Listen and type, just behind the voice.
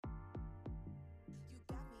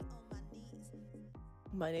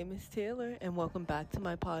My name is Taylor, and welcome back to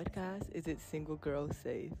my podcast, Is It Single Girl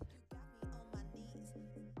Safe?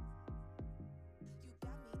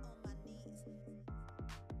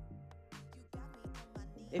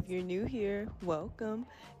 If you're new here, welcome.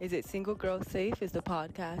 Is It Single Girl Safe is the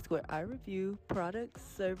podcast where I review products,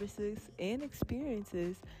 services, and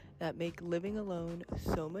experiences that make living alone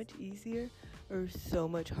so much easier or so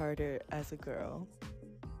much harder as a girl.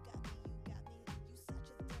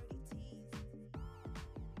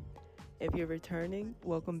 If you're returning,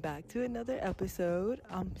 welcome back to another episode.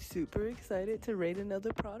 I'm super excited to rate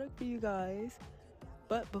another product for you guys.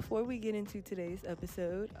 But before we get into today's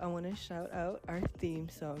episode, I want to shout out our theme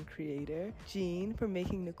song creator, Jean, for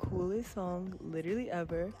making the coolest song literally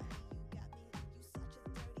ever.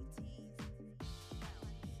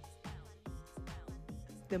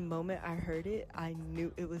 The moment I heard it, I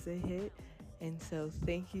knew it was a hit. And so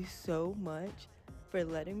thank you so much for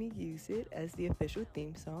letting me use it as the official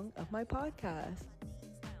theme song of my podcast.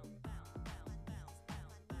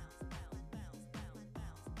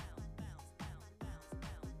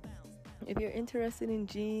 If you're interested in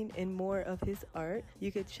Gene and more of his art,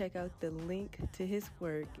 you could check out the link to his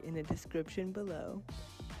work in the description below.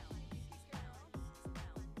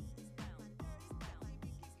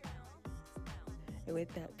 And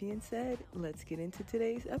with that being said, let's get into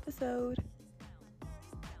today's episode.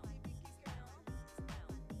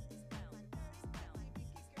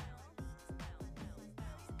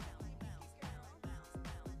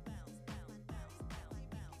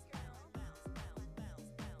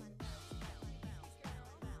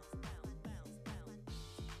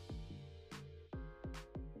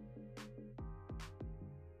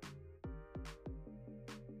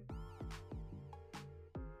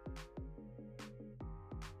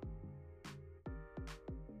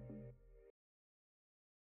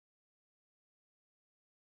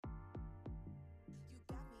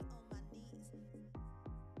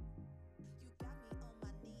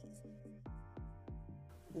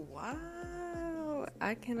 Wow,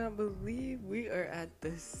 I cannot believe we are at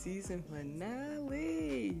the season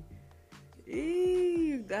finale.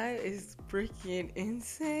 Ew, that is freaking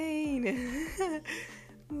insane.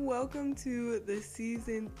 Welcome to the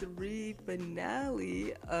season 3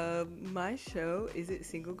 finale of my show, Is It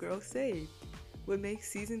Single Girl Safe? What makes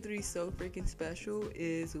season 3 so freaking special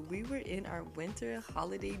is we were in our winter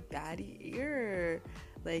holiday baddie era.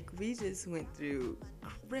 Like, we just went through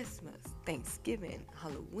Christmas, Thanksgiving,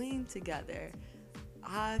 Halloween together.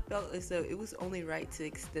 I felt as though it was only right to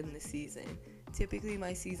extend the season. Typically,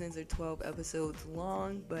 my seasons are 12 episodes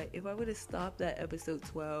long, but if I would have stopped at episode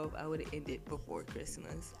 12, I would have ended before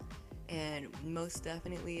Christmas. And most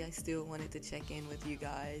definitely, I still wanted to check in with you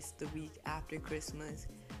guys the week after Christmas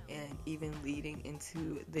and even leading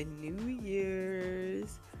into the New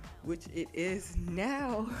Year's, which it is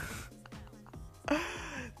now.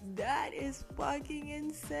 That is fucking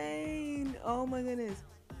insane. Oh my goodness.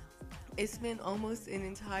 It's been almost an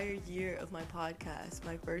entire year of my podcast.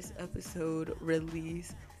 My first episode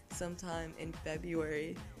released sometime in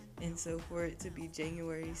February. And so for it to be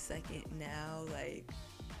January 2nd now, like,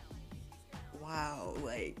 wow,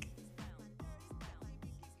 like,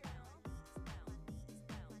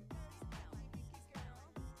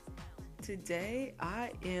 today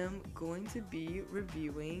I am going to be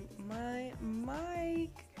reviewing my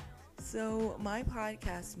mic. So my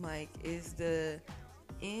podcast mic is the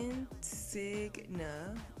Insignia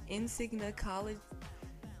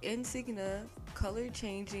color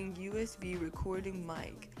changing USB recording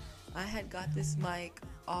mic. I had got this mic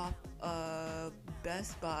off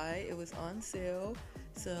Best Buy. It was on sale,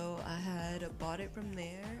 so I had bought it from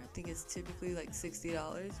there. I think it's typically like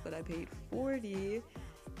 $60, but I paid $40,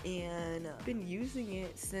 and I've been using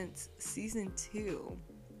it since season 2.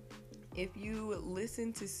 If you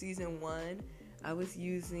listen to season 1, I was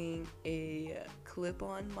using a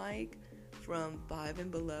clip-on mic from 5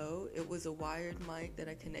 and Below. It was a wired mic that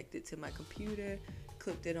I connected to my computer,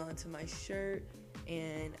 clipped it onto my shirt,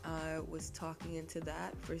 and I was talking into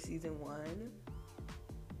that for season 1.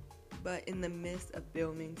 But in the midst of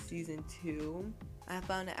filming season 2, I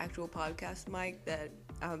found an actual podcast mic that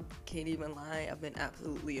I can't even lie, I've been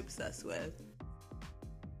absolutely obsessed with.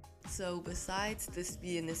 So besides this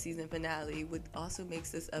being the season finale, what also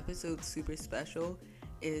makes this episode super special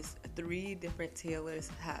is 3 different Taylors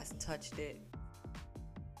has touched it.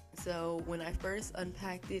 So when I first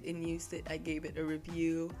unpacked it and used it, I gave it a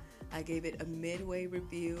review. I gave it a midway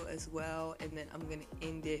review as well, and then I'm going to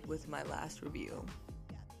end it with my last review.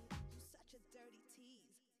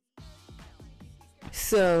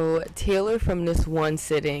 So Taylor from this one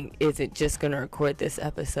sitting isn't just going to record this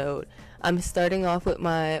episode. I'm starting off with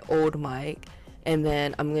my old mic, And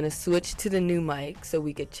then I'm going to switch to the new mic so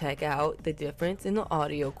we could check out the difference in the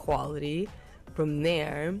audio quality from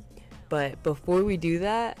there. But before we do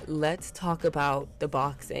that, let's talk about the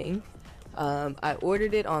boxing. I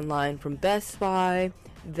ordered it online from Best Buy.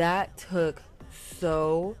 That took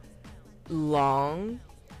so long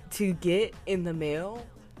to get in the mail.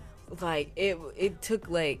 Like, it took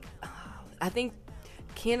like, I think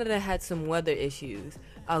Canada had some weather issues.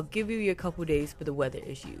 I'll give you a couple days for the weather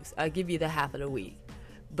issues. I'll give you the half of the week.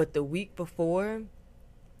 But the week before,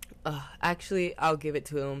 actually, I'll give it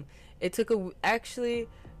to them. It took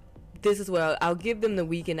this is what I'll give them the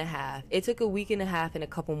week and a half. It took a week and a half and a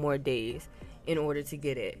couple more days in order to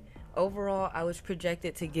get it. Overall, I was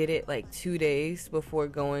projected to get it like 2 days before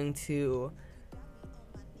going to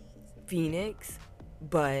Phoenix,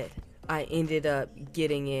 but I ended up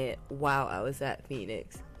getting it while I was at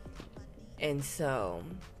Phoenix. And so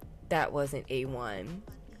that wasn't A1.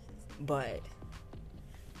 But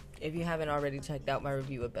if you haven't already checked out my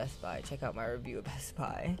review of Best Buy, check out my review of Best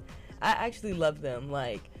Buy. I actually love them.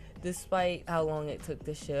 Like, despite how long it took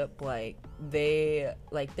to ship, like, their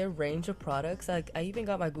range of products. Like, I even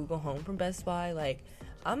got my Google Home from Best Buy. Like,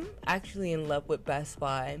 I'm actually in love with Best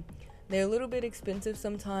Buy. They're a little bit expensive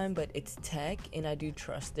sometimes, but it's tech, and I do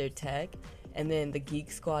trust their tech. And then the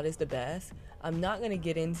Geek Squad is the best. I'm not going to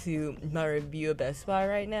get into my review of Best Buy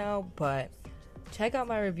right now, but check out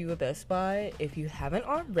my review of Best Buy if you haven't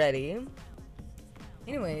already.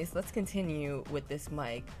 Anyways, let's continue with this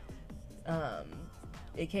mic.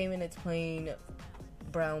 It came in its plain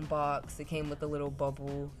brown box. It came with a little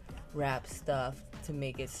bubble wrap stuff to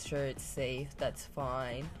make it sure it's safe. That's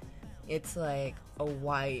fine. It's like a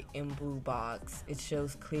white and blue box. It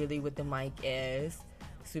shows clearly what the mic is.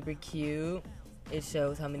 Super cute. It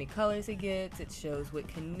shows how many colors it gets. It shows what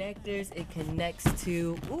connectors it connects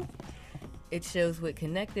to. It shows what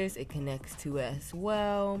connectors it connects to as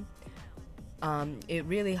well. It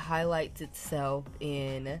really highlights itself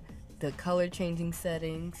in the color changing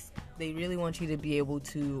settings. They really want you to be able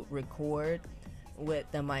to record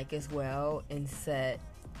with the mic as well and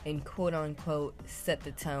quote unquote set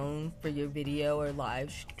the tone for your video or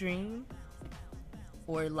live stream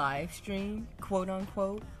quote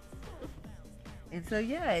unquote. And so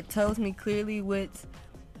yeah, it tells me clearly what's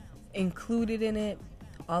included in it,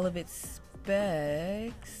 all of its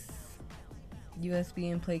specs,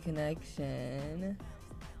 USB and play connection,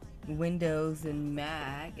 Windows and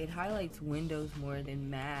Mac. It highlights Windows more than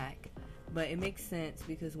Mac, but it makes sense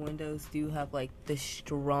because Windows do have like the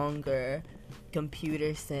stronger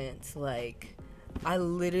computer sense. Like, I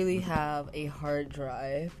literally have a hard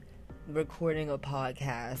drive recording a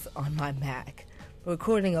podcast on my Mac,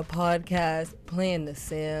 recording a podcast, playing The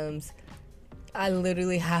Sims. I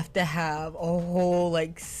literally have to have a whole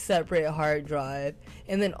like separate hard drive,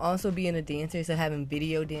 and then also being a dancer, so having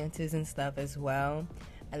video dances and stuff as well.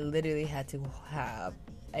 I literally had to have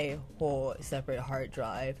a whole separate hard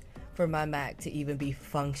drive for my Mac to even be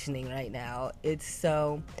functioning right now. It's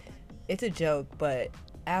a joke, but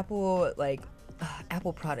Apple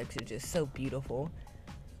products are just so beautiful.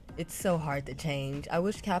 It's so hard to change. I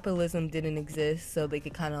wish capitalism didn't exist so they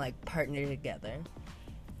could kind of like partner together.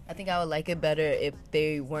 I think I would like it better if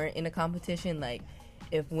they weren't in a competition, like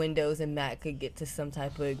if Windows and Mac could get to some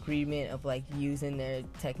type of agreement of like using their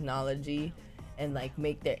technology and like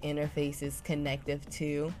make their interfaces connective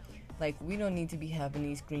too. Like, we don't need to be having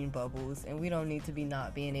these green bubbles, and we don't need to be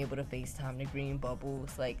not being able to FaceTime the green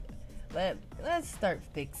bubbles. Like, let's start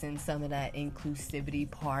fixing some of that inclusivity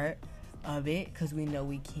part of it, because we know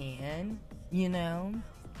we can, you know?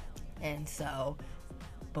 And so,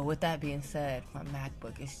 but with that being said, my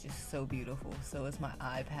MacBook is just so beautiful. So is my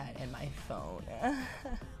iPad and my phone.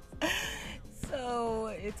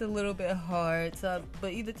 So it's a little bit hard. So,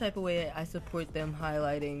 but either type of way, I support them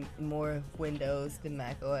highlighting more Windows than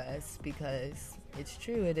Mac OS, because it's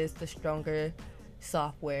true, it is the stronger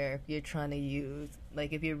software if you're trying to use,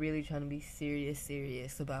 like if you're really trying to be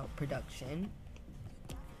serious about production.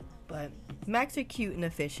 But Macs are cute and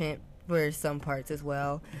efficient for some parts as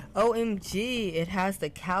well. OMG, it has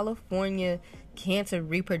the California cancer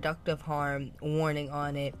reproductive harm warning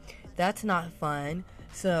on it. That's not fun.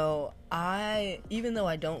 So even though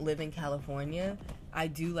I don't live in California, I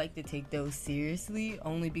do like to take those seriously,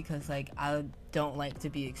 only because like I don't like to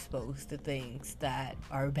be exposed to things that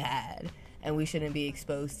are bad and we shouldn't be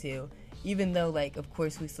exposed to. Even though, like, of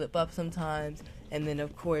course we slip up sometimes, and then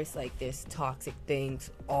of course like there's toxic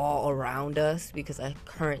things all around us because of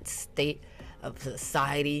current state of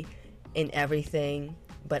society and everything.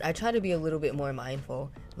 But I try to be a little bit more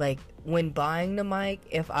mindful. Like, when buying the mic,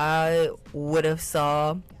 if I would have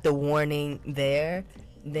saw the warning there,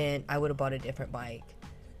 then I would have bought a different mic.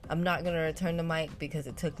 I'm not going to return the mic because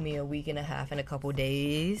it took me a week and a half and a couple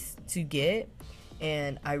days to get,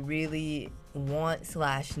 and I really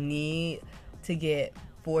want/need to get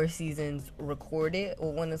 4 seasons recorded.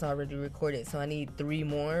 Well, one is already recorded, so I need 3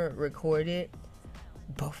 more recorded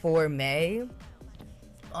before May.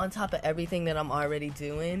 On top of everything that I'm already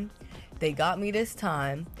doing, they got me this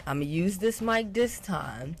time. I'm gonna use this mic this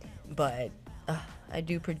time, but I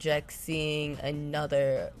do project seeing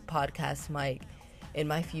another podcast mic in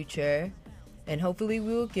my future, and hopefully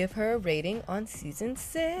we will give her a rating on season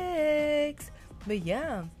 6. But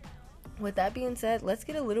yeah, with that being said, let's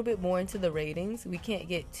get a little bit more into the ratings. We can't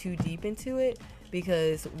get too deep into it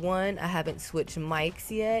because 1, I haven't switched mics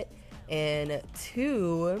yet, and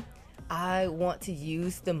 2, I want to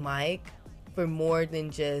use the mic for more than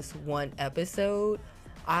just one episode.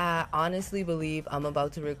 I honestly believe I'm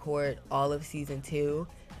about to record all of season 2,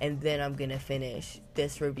 and then I'm gonna finish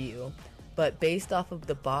this review. But based off of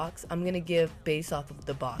the box, I'm gonna give based off of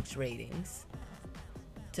the box ratings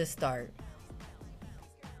to start.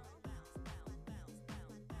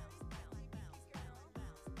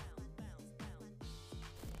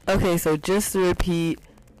 Okay, so just to repeat,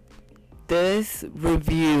 this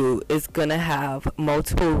review is gonna have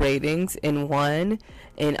multiple ratings in one,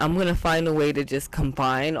 and I'm gonna find a way to just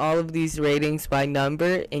combine all of these ratings by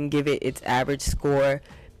number and give it its average score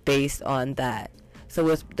based on that. So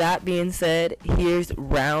with that being said, here's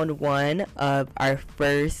round 1 of our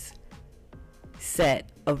first set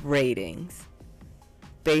of ratings.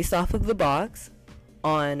 Based off of the box,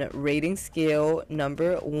 on rating scale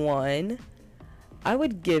number 1, I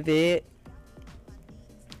would give it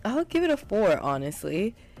a 4,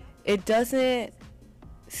 honestly. It doesn't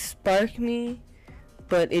spark me,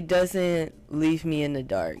 but it doesn't leave me in the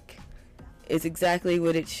dark. It's exactly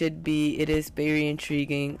what it should be. It is very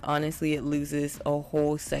intriguing. Honestly, it loses a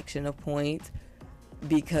whole section of points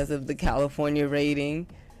because of the California rating,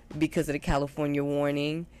 because of the California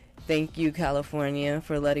warning. Thank you, California,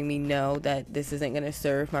 for letting me know that this isn't going to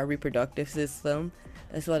serve my reproductive system.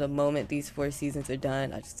 That's why the moment these 4 seasons are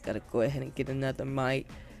done, I just got to go ahead and get another mic,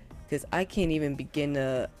 because I can't even begin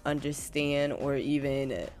to understand or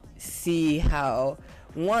even see how,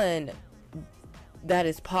 1, that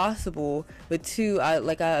is possible, but 2, I'm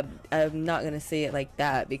not going to say it like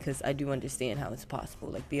that because I do understand how it's possible,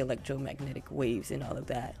 like the electromagnetic waves and all of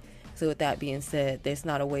that. So with that being said, there's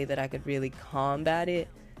not a way that I could really combat it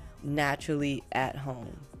naturally at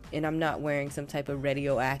home. And I'm not wearing some type of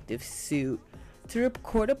radioactive suit to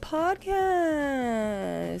record a podcast.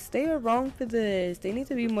 They are wrong for this. They need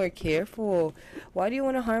to be more careful. Why do you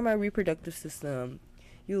want to harm my reproductive system?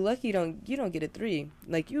 You lucky you don't get a 3.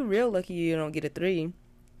 Like, you real lucky you don't get a 3.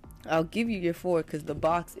 I'll give you your 4 because the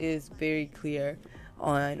box is very clear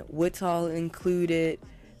on what's all included,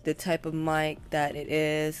 the type of mic that it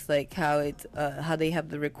is, like how it's how they have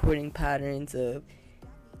the recording patterns of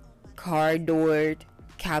car door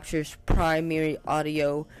captures primary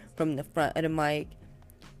audio from the front of the mic,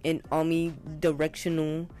 and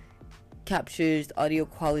omnidirectional captures audio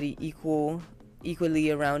quality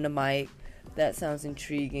equally around the mic. That sounds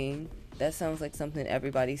intriguing. That sounds like something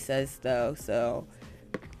everybody says though. So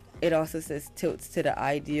it also says tilts to the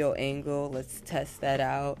ideal angle. Let's test that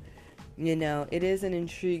out. You know, it is an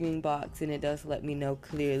intriguing box, and it does let me know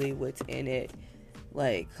clearly what's in it,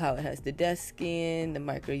 like how it has the desk skin, the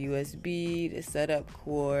micro USB, the setup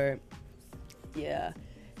cord. Yeah,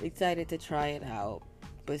 excited to try it out,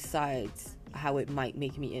 besides how it might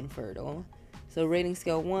make me infertile. So rating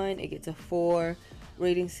scale 1, it gets a 4.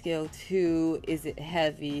 Rating scale 2, is it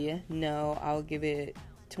heavy? No, I'll give it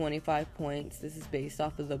 25 points. This is based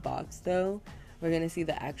off of the box though. We're gonna see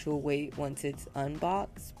the actual weight once it's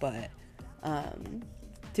unboxed, but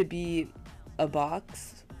to be a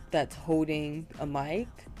box that's holding a mic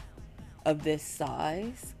of this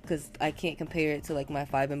size, because I can't compare it to like my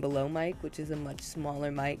 5 and below mic, which is a much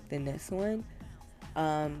smaller mic than this one.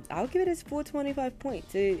 I'll give it its full 25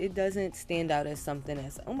 points. It doesn't stand out as something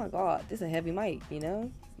as, oh my god, this is a heavy mic, you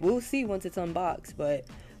know? We'll see once it's unboxed, but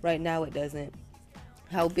right now it doesn't.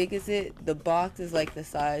 How big is it? The box is like the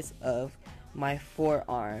size of my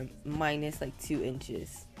forearm, minus like 2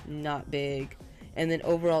 inches. Not big. And then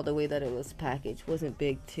overall, the way that it was packaged wasn't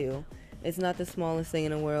big too. It's not the smallest thing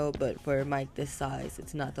in the world, but for a mic this size,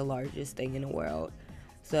 it's not the largest thing in the world.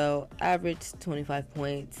 So average 25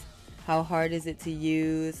 points. How hard is it to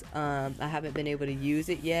use? I haven't been able to use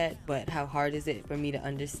it yet, but how hard is it for me to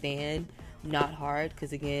understand? Not hard,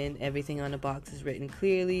 because again, everything on the box is written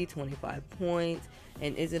clearly, 25 points.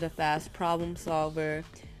 And is it a fast problem solver?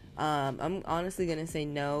 I'm honestly gonna say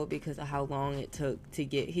no because of how long it took to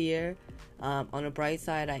get here. On the bright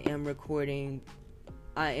side, I am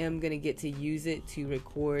gonna get to use it to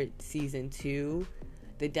record season 2.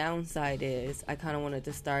 The downside is I kind of wanted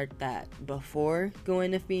to start that before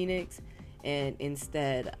going to Phoenix, and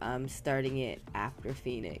instead I'm starting it after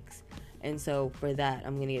Phoenix. And so for that,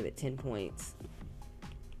 I'm gonna give it 10 points.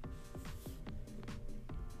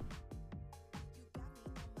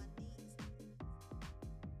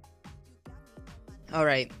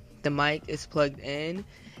 Alright, the mic is plugged in,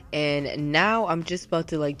 and now I'm just about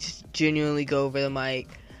to just genuinely go over the mic.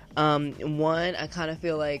 One, I kind of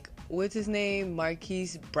feel like, what's his name?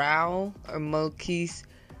 Marquise Brown or Marquise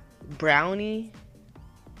Brownie?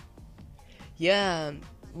 Yeah,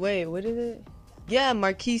 wait, what is it? Yeah,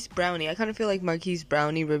 Marquise Brownie. I kind of feel like Marquise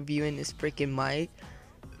Brownie reviewing this freaking mic,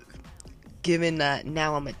 given that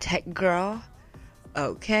now I'm a tech girl.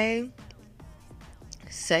 Okay.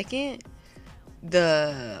 Second,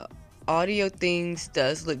 the audio things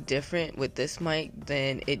does look different with this mic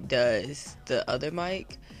than it does the other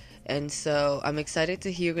mic, and so I'm excited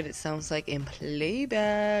to hear what it sounds like in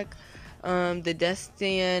playback. The desk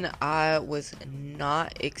stand, I was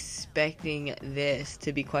not expecting this,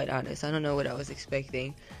 to be quite honest. I don't know what I was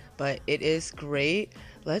expecting, but it is great.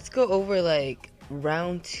 Let's go over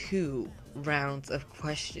round 2 rounds of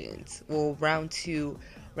questions. Well, round 2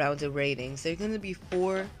 rounds of ratings. There's going to be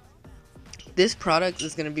 4. This product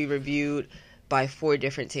is going to be reviewed by 4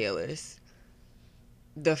 different tailors.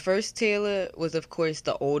 The first tailor was, of course,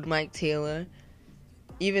 the old mic tailor.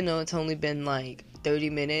 Even though it's only been 30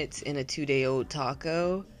 minutes in a 2-day-old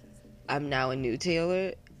taco, I'm now a new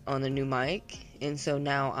tailor on the new mic, and so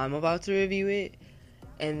now I'm about to review it,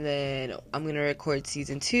 and then I'm going to record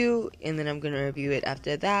season 2, and then I'm going to review it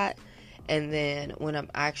after that, and then when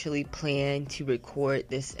I'm actually planning to record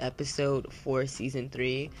this episode for season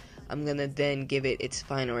 3, I'm going to then give it its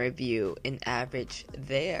final review and average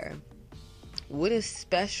there. What a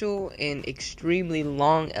special and extremely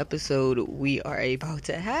long episode we are about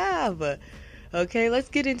to have. Okay, let's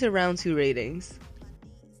get into round 2 ratings.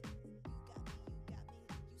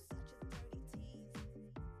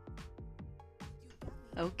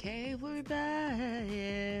 Okay, we're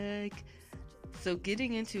back. So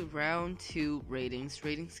getting into round 2 ratings,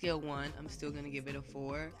 rating scale 1, I'm still going to give it a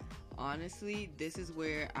 4. Honestly, this is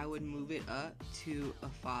where I would move it up to a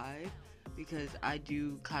 5. Because I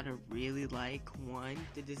do kind of really like 1,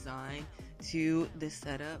 the design, 2, the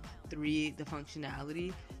setup, 3, the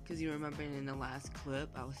functionality. Because you remember in the last clip,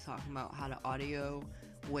 I was talking about how the audio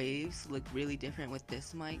waves look really different with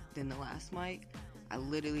this mic than the last mic. I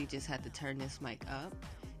literally just had to turn this mic up.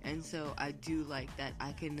 And so I do like that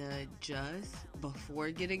I can adjust before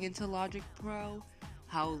getting into Logic Pro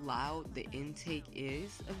how loud the intake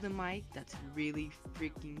is of the mic. That's really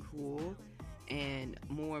freaking cool. And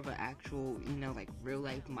more of an actual, real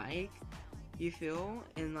life mic, you feel?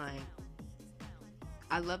 And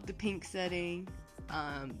I love the pink setting.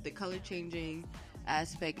 The color changing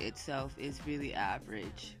aspect itself is really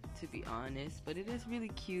average, to be honest, but it is really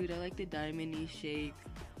cute. I like the diamond-y shape.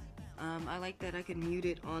 I like that I can mute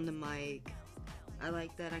it on the mic. I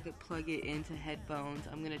like that I could plug it into headphones.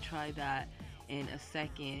 I'm gonna try that in a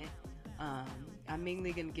second. I'm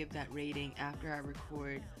mainly gonna give that rating after I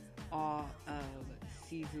record all of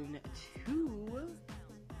season 2.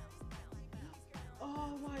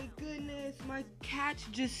 Oh my goodness, my cat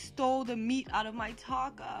just stole the meat out of my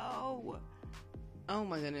taco. Oh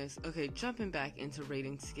my goodness. Okay, jumping back into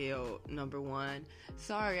rating scale number 1.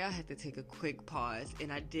 Sorry, I had to take a quick pause,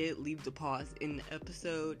 and I did leave the pause in the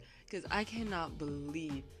episode because I cannot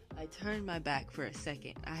believe I turned my back for a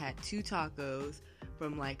second. I had 2 tacos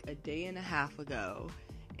from a day and a half ago,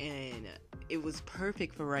 and it was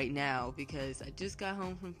perfect for right now because I just got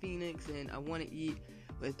home from Phoenix and I want to eat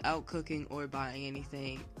without cooking or buying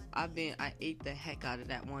anything. I ate the heck out of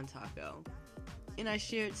that 1 taco. And I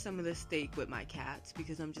shared some of the steak with my cats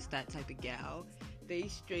because I'm just that type of gal. They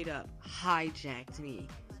straight up hijacked me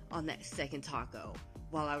on that 2nd taco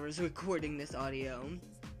while I was recording this audio.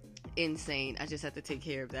 Insane. I just had to take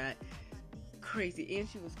care of that. Crazy. And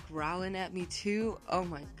she was growling at me too. Oh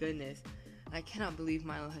my goodness. I cannot believe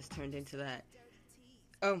Milo has turned into that.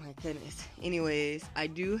 Oh my goodness. Anyways, I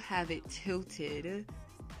do have it tilted.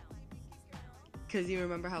 Because you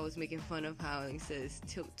remember how I was making fun of how it says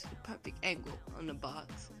tilt to the perfect angle on the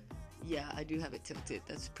box. Yeah, I do have it tilted.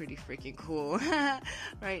 That's pretty freaking cool.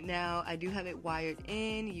 Right now, I do have it wired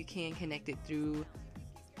in. You can connect it through...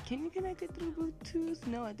 Can you connect it through Bluetooth?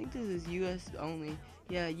 No, I think this is USB only.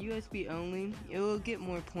 Yeah, USB only. It will get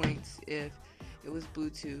more points if it was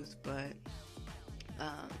Bluetooth, but...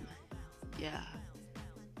 yeah.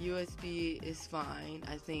 USB is fine.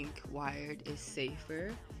 I think wired is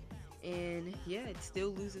safer. And yeah, it still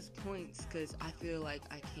loses points because I feel like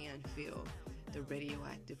I can feel the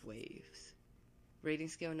radioactive waves. Rating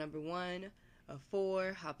scale number 1, a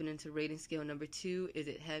 4. Hopping into rating scale number 2, is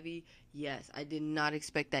it heavy? Yes, I did not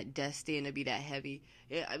expect that desk stand to be that heavy.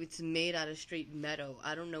 It's made out of straight metal.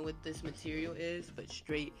 I don't know what this material is, but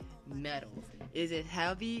straight metal. Is it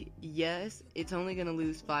heavy? Yes. It's only going to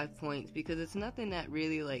lose 5 points because it's nothing that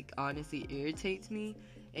really, like, honestly irritates me.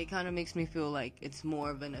 It kind of makes me feel like it's more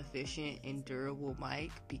of an efficient and durable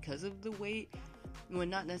mic because of the weight. Well,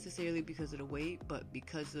 not necessarily because of the weight, but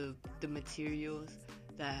because of the materials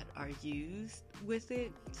that are used with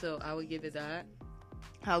it. So I would give it that.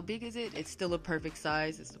 How big is it? It's still a perfect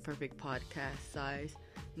size. It's the perfect podcast size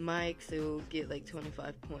mic, so it will get like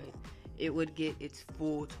 25 points. It would get its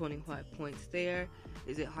full 25 points there.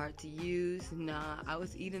 Is it hard to use? Nah, I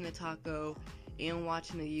was eating a taco and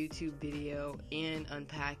watching a YouTube video and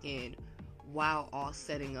unpacking while all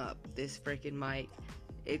setting up this freaking mic.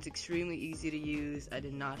 It's extremely easy to use. I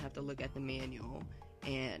did not have to look at the manual,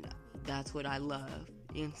 and that's what I love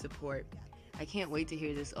and support. I can't wait to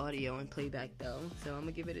hear this audio and playback though, so I'm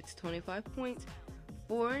gonna give it its 25 points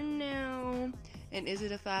for now. And is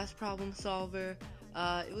it a fast problem solver?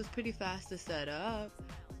 It was pretty fast to set up,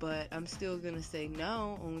 but I'm still gonna say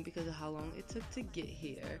no, only because of how long it took to get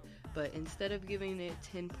here. But instead of giving it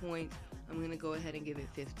 10 points, I'm gonna go ahead and give it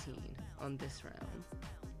 15 on this round.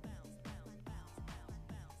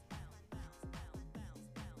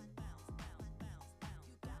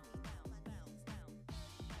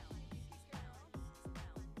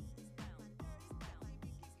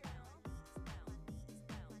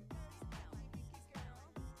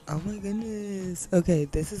 Oh my goodness. Okay,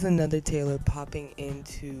 this is another Taylor popping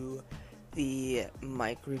into the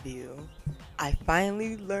mic review. I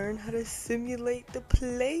finally learned how to simulate the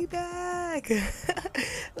playback.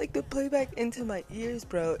 Like the playback into my ears,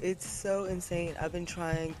 bro. It's so insane. I've been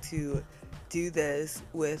trying to do this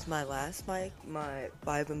with my last mic, my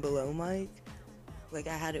 5 and below mic. Like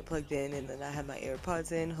I had it plugged in and then I had my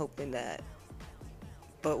AirPods in, hoping that,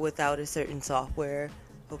 but without a certain software,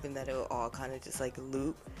 hoping that it would all kind of just like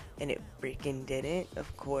loop, and it freaking didn't,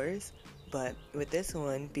 of course. But with this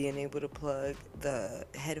one, being able to plug the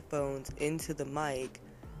headphones into the mic,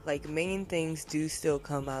 like main things do still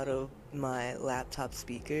come out of my laptop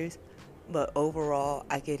speakers, but overall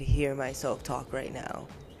I could hear myself talk right now.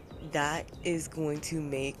 That is going to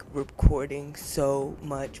make recording so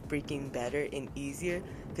much freaking better and easier,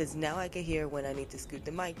 because now I can hear when I need to scoot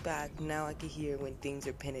the mic back. Now I can hear when things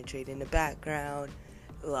are penetrating the background.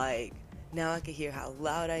 Like, now I can hear how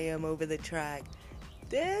loud I am over the track.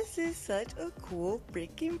 This is such a cool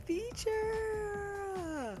freaking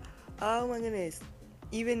feature. Oh my goodness.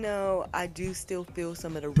 Even though I do still feel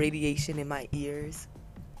some of the radiation in my ears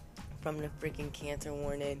from the freaking cancer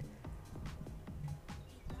warning,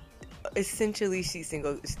 essentially she's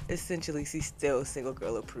still single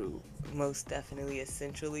girl approved. Most definitely,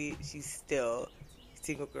 essentially she's still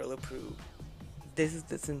single girl approved. This is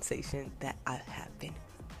the sensation that I have been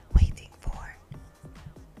waiting for.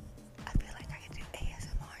 I feel like I can do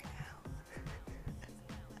ASMR now.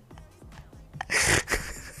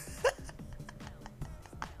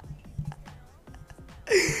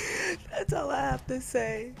 That's all I have to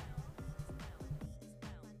say.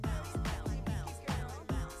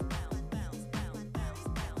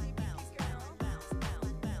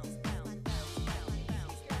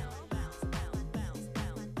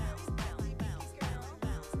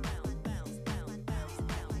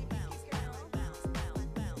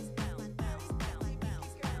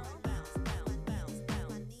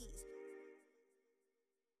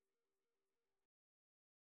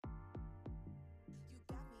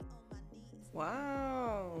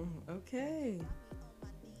 Wow, okay.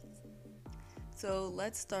 So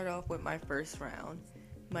let's start off with my first round.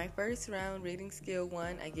 My first round, rating scale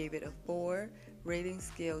 1, I gave it a 4. Rating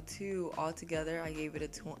scale 2, altogether, I gave it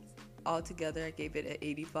an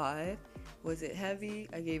 85. Was it heavy?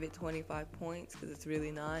 I gave it 25 points because it's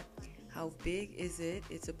really not. How big is it?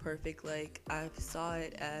 It's a perfect, like, I saw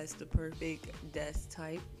it as the perfect desk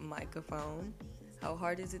type microphone. How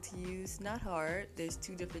hard is it to use? Not hard. There's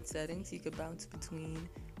 2 different settings you could bounce between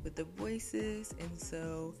with the voices, and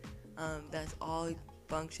so that's all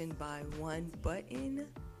functioned by one button.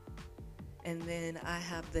 And then I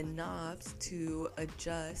have the knobs to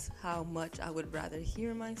adjust how much I would rather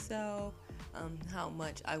hear myself, how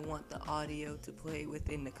much I want the audio to play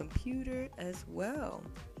within the computer as well.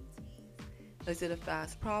 Is it a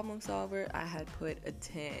fast problem solver? I had put a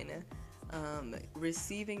 10.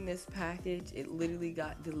 Receiving this package, it literally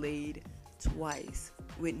got delayed twice.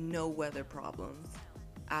 with no weather problems.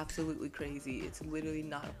 Absolutely crazy. It's literally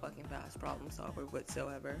not a fucking fast problem solver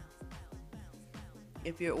whatsoever.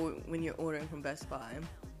 When you're ordering from Best Buy,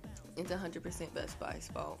 it's 100% Best Buy's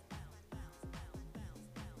fault.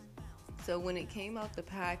 So when it came out the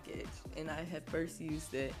package and I had first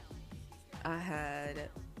used it, I had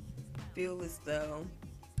feel as though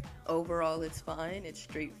overall it's fine. It's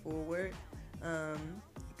straightforward.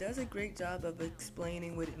 Does a great job of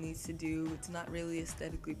explaining what it needs to do. It's not really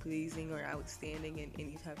aesthetically pleasing or outstanding in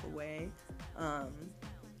any type of way,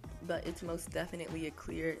 but it's most definitely a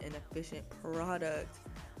clear and efficient product,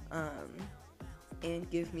 and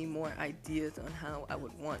gives me more ideas on how I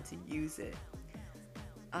would want to use it.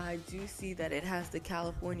 I do see that it has the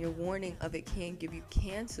California warning of it can give you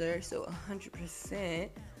cancer, so 100%.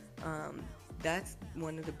 That's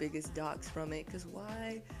one of the biggest docs from it, because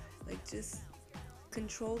why? Just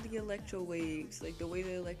control the electro waves, the way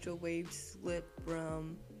the electro waves slip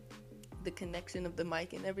from the connection of the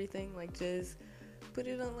mic and everything, just put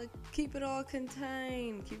it on, keep it all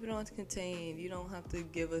contained. You don't have to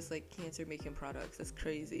give us cancer making products. That's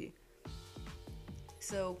crazy.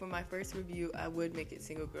 So for my first review, I would make it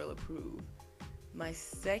single girl approved. My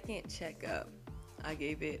second checkup, I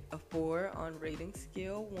gave it a 4 on rating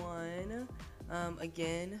scale 1.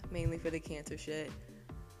 Again, mainly for the cancer shit.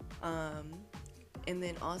 And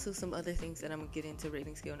then also some other things that I'm going to get into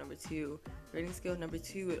rating scale number 2. Rating scale number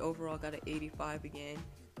 2, it overall got an 85 again.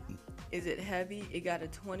 Is it heavy? It got a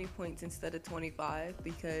 20 points instead of 25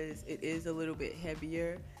 because it is a little bit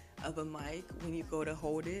heavier of a mic when you go to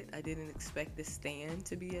hold it. I didn't expect the stand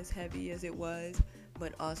to be as heavy as it was,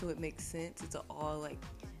 but also it makes sense. It's an all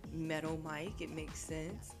metal mic. It makes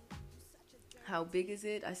sense. How big is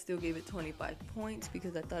it? I still gave it 25 points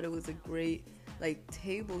because I thought it was a great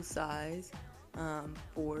table size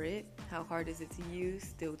for it. How hard is it to use?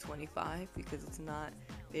 Still 25 because it's not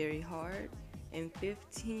very hard. And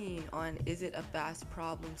 15 on is it a fast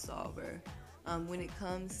problem solver? When it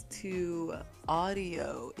comes to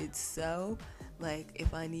audio itself,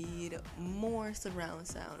 if I need more surround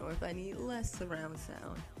sound or if I need less surround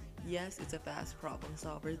sound, yes, it's a fast problem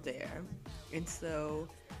solver there. And so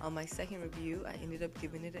on my second review, I ended up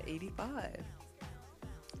giving it an 85.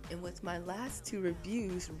 And with my last 2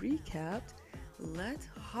 reviews recapped, let's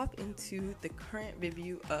hop into the current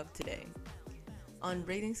review of today. On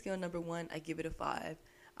rating scale number 1, I give it a 5.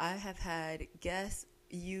 I have had guests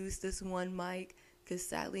use this one mic because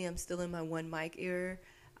sadly I'm still in my one mic era.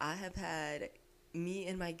 I have had me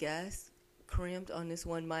and my guests cramped on this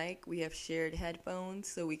one mic. We have shared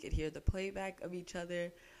headphones so we could hear the playback of each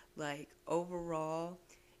other. Overall,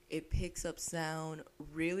 it picks up sound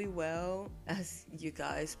really well, as you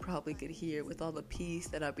guys probably could hear with all the P's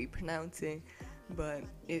that I'll be pronouncing, but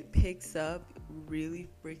it picks up really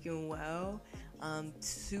freaking well.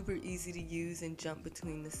 Super easy to use and jump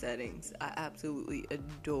between the settings. I absolutely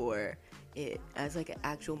adore it as an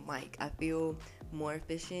actual mic. I feel more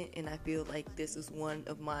efficient, and I feel like this is one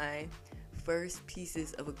of my first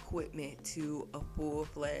pieces of equipment to a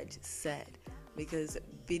full-fledged set, because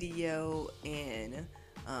video and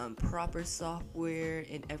proper software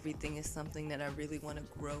and everything is something that I really want to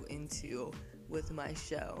grow into with my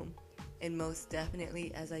show. And most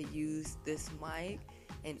definitely, as I use this mic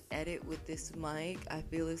and edit with this mic, I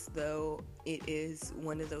feel as though it is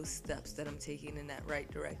one of those steps that I'm taking in that right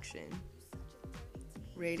direction.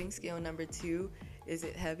 Rating scale number 2, is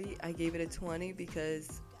it heavy? I gave it a 20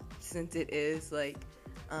 because since it is a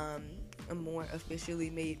more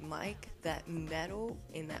officially made mic, that metal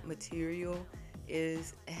and that material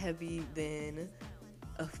is heavy than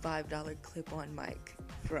a $5 clip-on mic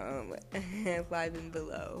from 5 and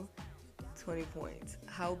below. 20 points.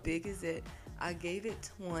 How big is it? I gave it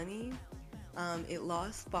 20. It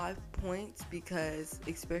lost 5 points because,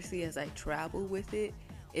 especially as I travel with it,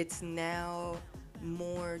 it's now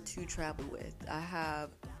more to travel with. I have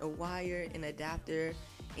a wire, an adapter,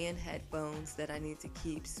 and headphones that I need to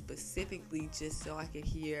keep specifically just so I could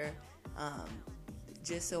hear,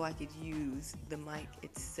 just so I could use the mic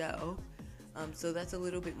itself. So that's a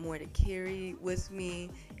little bit more to carry with me.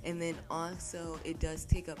 And then also it does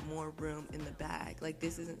take up more room in the bag.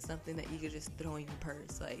 This isn't something that you could just throw in your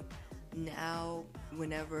purse. Now,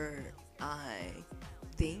 whenever I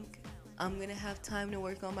think I'm gonna have time to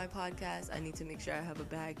work on my podcast, I need to make sure I have a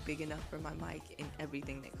bag big enough for my mic and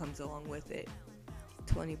everything that comes along with it.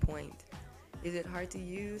 20 points. Is it hard to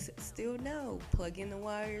use? Still no. Plug in the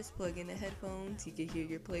wires, plug in the headphones, you can hear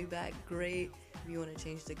your playback great. If you want to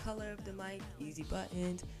change the color of the mic, easy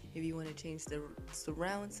buttons. If you want to change the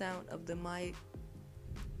surround sound of the mic,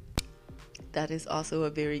 that is also a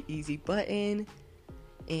very easy button.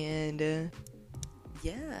 And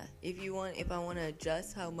yeah, if I want to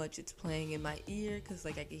adjust how much it's playing in my ear, because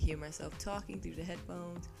like I can hear myself talking through the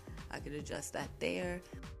headphones, I could adjust that there.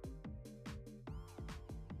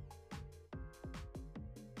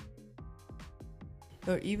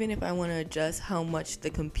 Or even if I want to adjust how much the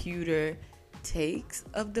computer takes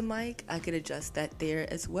of the mic, I could adjust that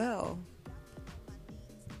there as well.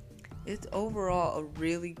 It's overall a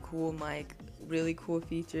really cool mic, really cool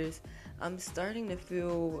features. I'm starting to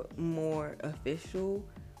feel more official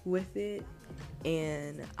with it,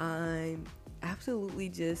 and I'm absolutely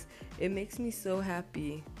just, it makes me so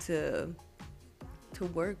happy to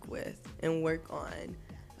work with and work on.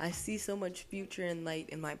 I see so much future and light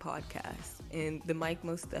in my podcast, and the mic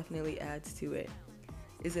most definitely adds to it.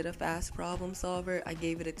 Is it a fast problem solver? I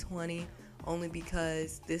gave it a 20, only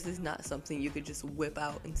because this is not something you could just whip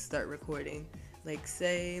out and start recording. Like,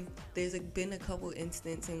 say there's been a couple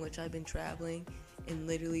instances in which I've been traveling, and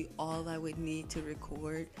literally all I would need to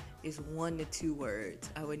record is 1 to 2 words.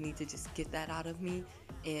 I would need to just get that out of me,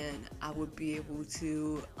 and I would be able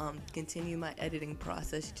to continue my editing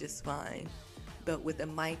process just fine. But with a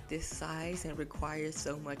mic this size and requires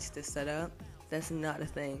so much to set up, that's not a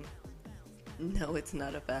thing. No, it's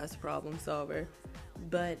not a fast problem solver,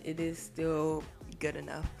 but it is still good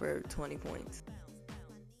enough for 20 points.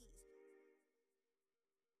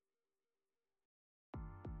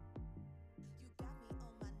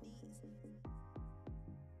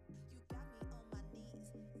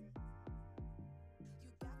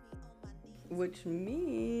 Which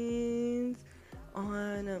means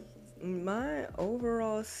on my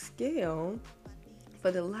overall scale,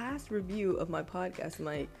 for the last review of my podcast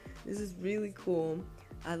mic, this is really cool.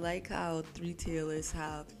 I like how 3 tailors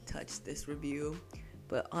have touched this review,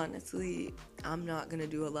 but honestly, I'm not gonna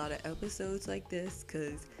do a lot of episodes like this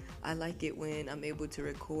because I like it when I'm able to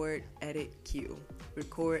record, edit, cue.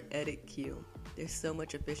 Record, edit, cue. There's so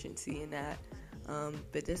much efficiency in that.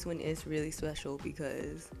 But this one is really special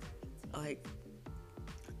because, like,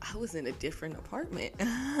 I was in a different apartment.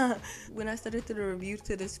 When I started the review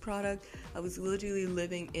to this product, I was literally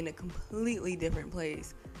living in a completely different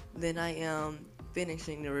place than I am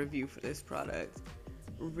finishing the review for this product.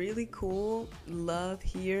 Really cool. Love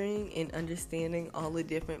hearing and understanding all the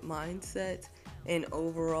different mindsets and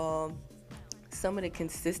overall some of the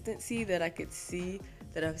consistency that I could see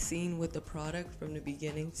that I've seen with the product from the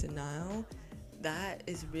beginning to now. That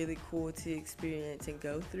is really cool to experience and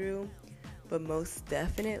go through. But most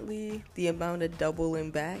definitely the amount of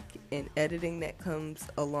doubling back and editing that comes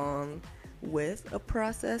along with a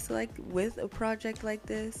process with a project like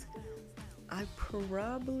this, I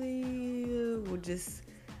probably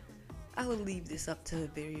I would leave this up to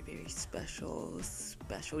very, very special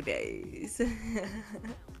days.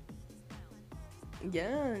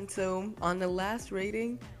 Yeah, and so on the last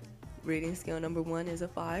rating scale number 1 is a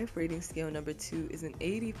 5, rating scale number 2 is an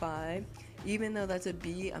 85. Even though that's a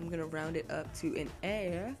B, I'm gonna round it up to an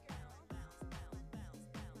A.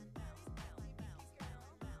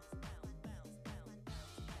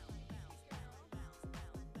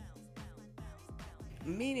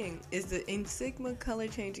 Meaning, is the Insignia color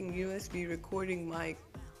changing USB recording mic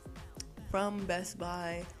from Best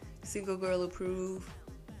Buy single girl approved?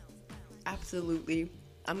 Absolutely.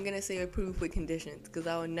 I'm gonna say approved with conditions because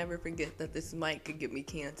I will never forget that this mic could give me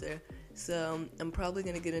cancer. So I'm probably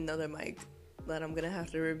gonna get another mic that I'm gonna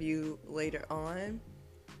have to review later on.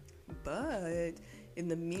 But in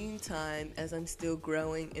the meantime, as I'm still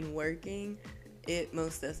growing and working, it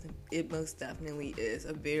most definitely is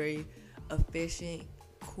a very efficient,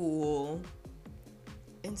 cool,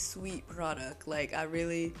 and sweet product. Like, I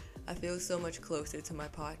feel so much closer to my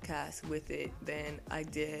podcast with it than I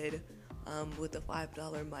did with the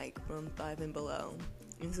 $5 mic from Five and Below.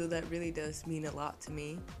 And so that really does mean a lot to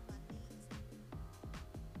me.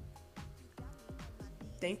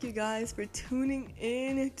 Thank you guys for tuning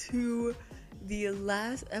in to the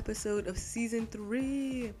last episode of season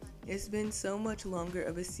 3. It's been so much longer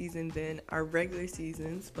of a season than our regular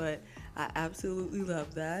seasons, but I absolutely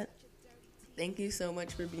love that. Thank you so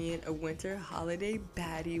much for being a winter holiday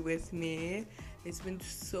baddie with me. It's been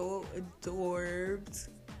so adorbed.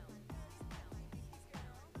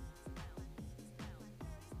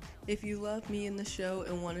 If you love me and the show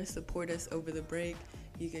and want to support us over the break,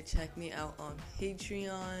 you can check me out on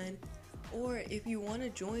Patreon. Or if you want to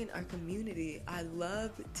join our community, I would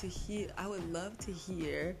love to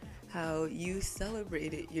hear how you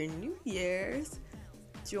celebrated your New Year's.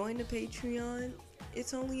 Join the Patreon.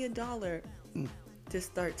 It's only $1 to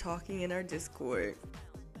start talking in our Discord.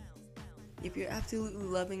 If you're absolutely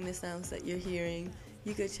loving the sounds that you're hearing,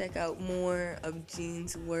 you could check out more of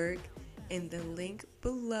Jean's work in the link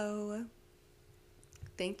below.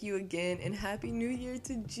 Thank you again, and Happy New Year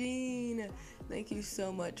to Jean. Thank you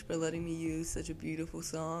so much for letting me use such a beautiful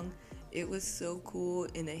song. It was so cool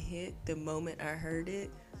and a hit the moment I heard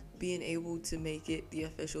it. Being able to make it the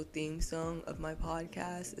official theme song of my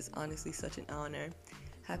podcast is honestly such an honor.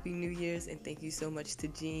 Happy New Year's, and thank you so much to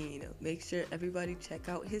Jean. Make sure everybody check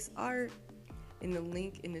out his art in the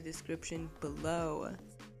link in the description below.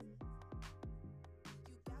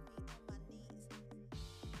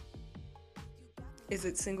 Is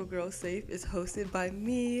It Single Girl Safe is hosted by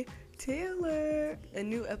me, Taylor. A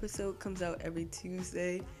new episode comes out every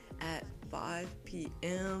Tuesday at 5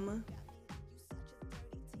 p.m.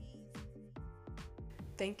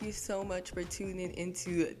 Thank you so much for tuning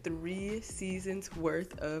into 3 seasons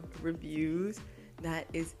worth of reviews. That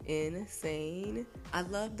is insane. I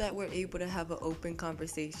love that we're able to have an open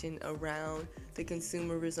conversation around the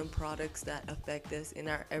consumerism products that affect us in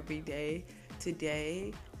our everyday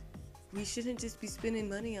today. We shouldn't just be spending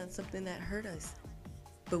money on something that hurt us,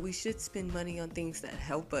 but we should spend money on things that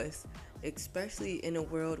help us, especially in a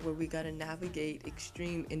world where we gotta navigate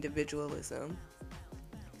extreme individualism.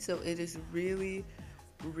 So it is really,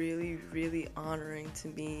 really, really honoring to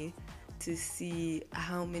me to see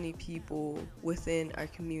how many people within our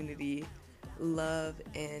community love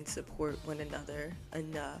and support one another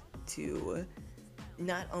enough to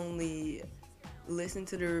not only listen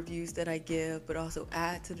to the reviews that I give, but also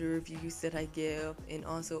add to the reviews that I give, and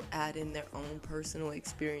also add in their own personal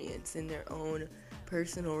experience and their own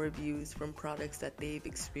personal reviews from products that they've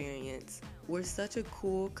experienced. We're such a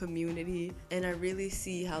cool community, and I really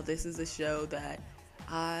see how this is a show that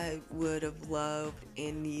I would have loved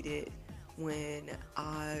and needed when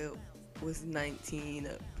I was 19,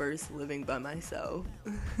 first living by myself.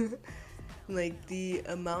 Like, the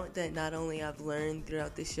amount that not only I've learned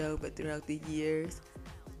throughout the show, but throughout the years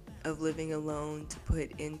of living alone to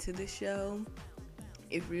put into the show,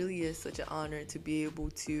 it really is such an honor to be able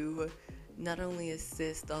to not only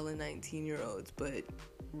assist all the 19-year-olds, but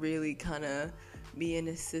really kind of be an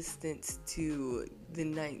assistance to the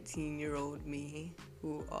 19-year-old me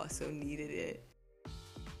who also needed it.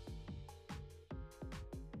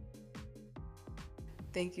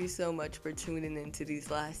 Thank you so much for tuning into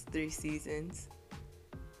these last 3 seasons.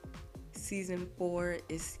 Season 4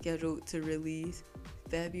 is scheduled to release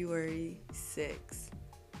February 6th.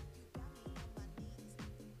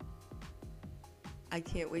 I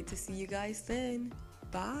can't wait to see you guys then.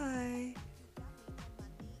 Bye.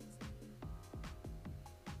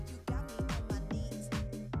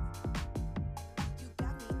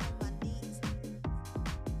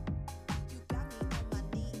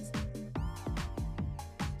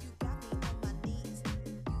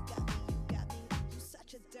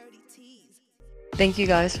 Thank you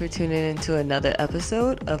guys for tuning into another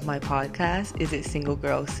episode of my podcast, Is It Single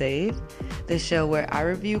Girl Safe? The show where I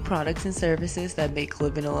review products and services that make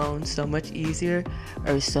living alone so much easier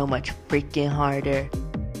or so much freaking harder.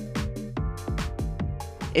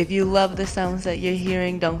 If you love the sounds that you're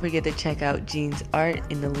hearing, don't forget to check out Jean's art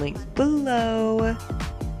in the link below.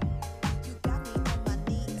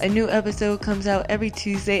 A new episode comes out every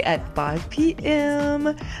Tuesday at 5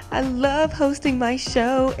 p.m. I love hosting my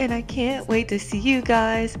show, and I can't wait to see you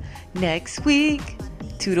guys next week.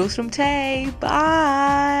 Toodles from Tay.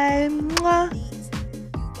 Bye. Mwah.